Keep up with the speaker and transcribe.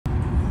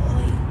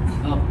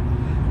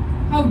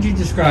How would you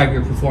describe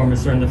your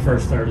performance during the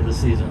first third of the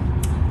season?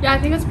 Yeah, I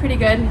think it was pretty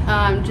good.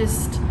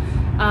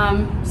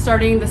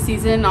 Starting the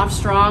season off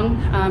strong,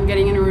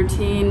 getting in a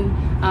routine,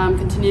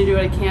 continue to do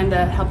what I can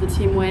to help the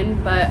team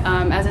win. But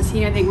as a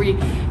team, I think we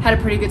had a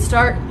pretty good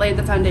start, laid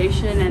the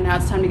foundation, and now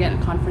it's time to get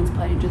into conference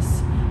play and just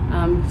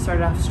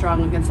started off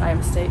strong against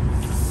Iowa State.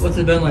 What's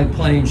it been like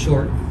playing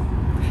short?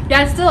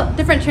 Yeah, it's still a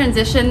different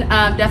transition.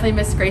 Definitely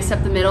missed Grace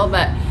up the middle,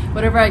 but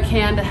whatever I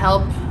can to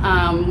help.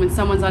 When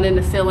someone's not in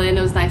to fill in,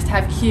 it was nice to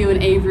have Q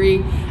and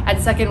Avery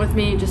at second with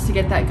me just to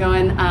get that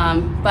going.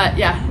 But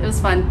yeah, it was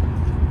fun.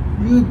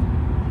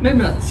 Maybe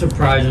not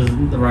surprised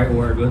isn't the right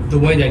word, but the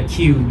way that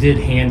Q did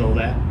handle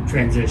that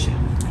transition.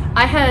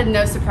 I had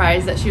no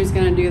surprise that she was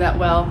going to do that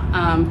well.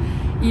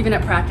 Even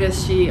at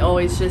practice, she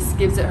always just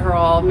gives it her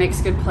all,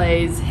 makes good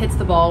plays, hits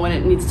the ball when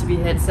it needs to be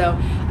hit. So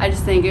I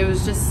just think it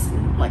was just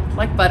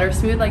like butter,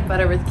 smooth like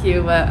butter with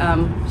Q. But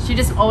she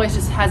just always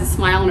just has a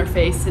smile on her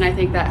face, and I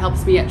think that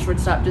helps me at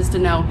shortstop just to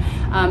know,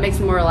 makes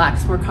me more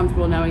relaxed, more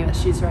comfortable knowing that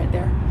she's right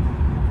there.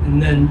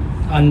 And then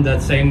on the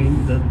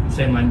same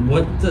line,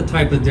 what's the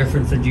type of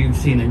difference that you've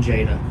seen in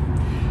Jada?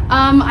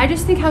 I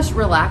just think how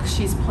relaxed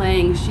she's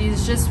playing.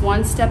 She's just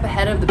one step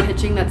ahead of the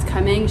pitching that's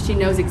coming. She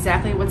knows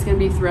exactly what's going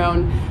to be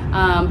thrown,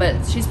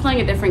 but she's playing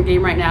a different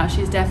game right now.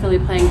 She's definitely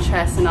playing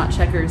chess and not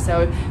checkers.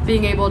 So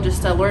being able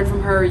just to learn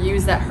from her,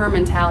 use her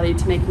mentality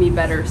to make me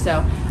better.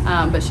 So,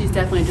 but she's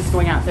definitely just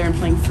going out there and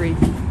playing free.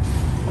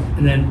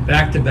 And then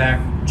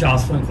back-to-back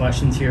Jocelyn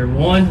questions here.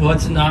 One,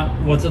 what's it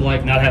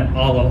like not having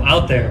Alo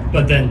out there?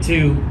 But then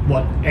two,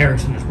 what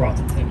Erickson has brought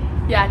to the table?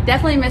 Yeah,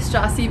 definitely miss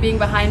Jossie being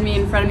behind me,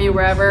 in front of me,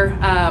 wherever.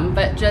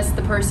 But just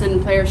the person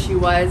and player she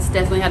was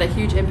definitely had a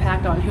huge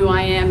impact on who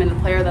I am and the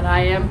player that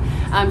I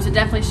am. So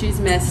definitely she's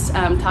missed.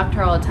 Talk to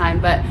her all the time.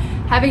 But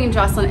having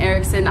Jocelyn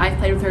Erickson, I've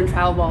played with her in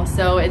travel ball,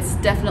 so it's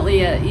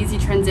definitely an easy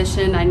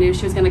transition. I knew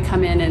she was going to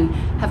come in and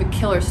have a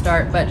killer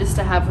start, but just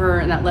to have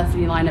her in that lefty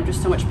lineup,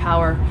 just so much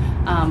power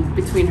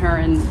between her,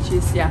 and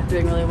she's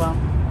doing really well.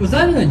 Was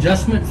that an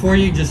adjustment for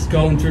you, just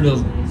going through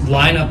those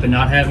lineup and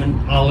not having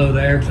Alo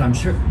there? Because I'm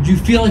sure, do you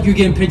feel like you're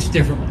getting pitched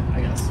differently,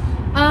 I guess?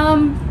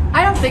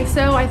 I don't think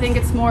so. I think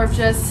it's more of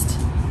just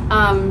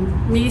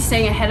me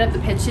staying ahead of the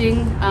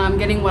pitching,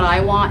 getting what I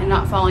want and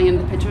not falling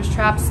into the pitcher's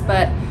traps.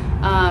 But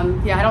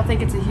yeah, I don't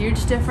think it's a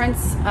huge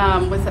difference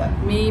with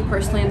me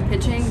personally in the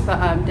pitching,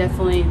 but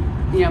definitely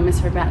miss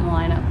her bat in the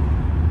lineup.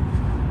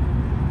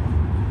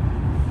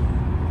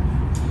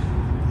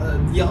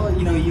 Y'all,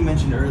 you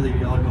mentioned earlier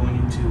y'all are going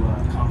into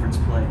conference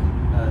play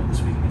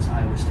this week against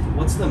Iowa State.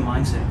 What's the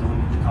mindset going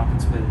into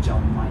conference play that y'all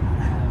might not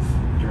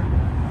have during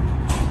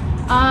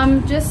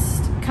that?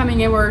 Just coming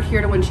in, we're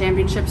here to win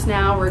championships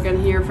now. We're going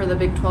to here for the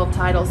Big 12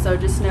 title, so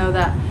just know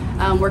that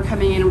we're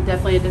coming in with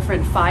definitely a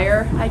different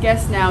fire, I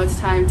guess. Now it's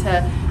time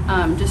to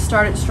just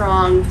start it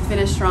strong,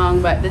 finish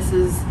strong, but this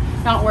is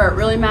not where it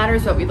really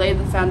matters, but we laid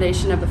the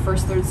foundation of the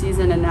first third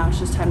season, and now it's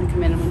just time to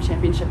come in and win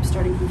championships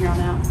starting from here on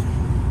out.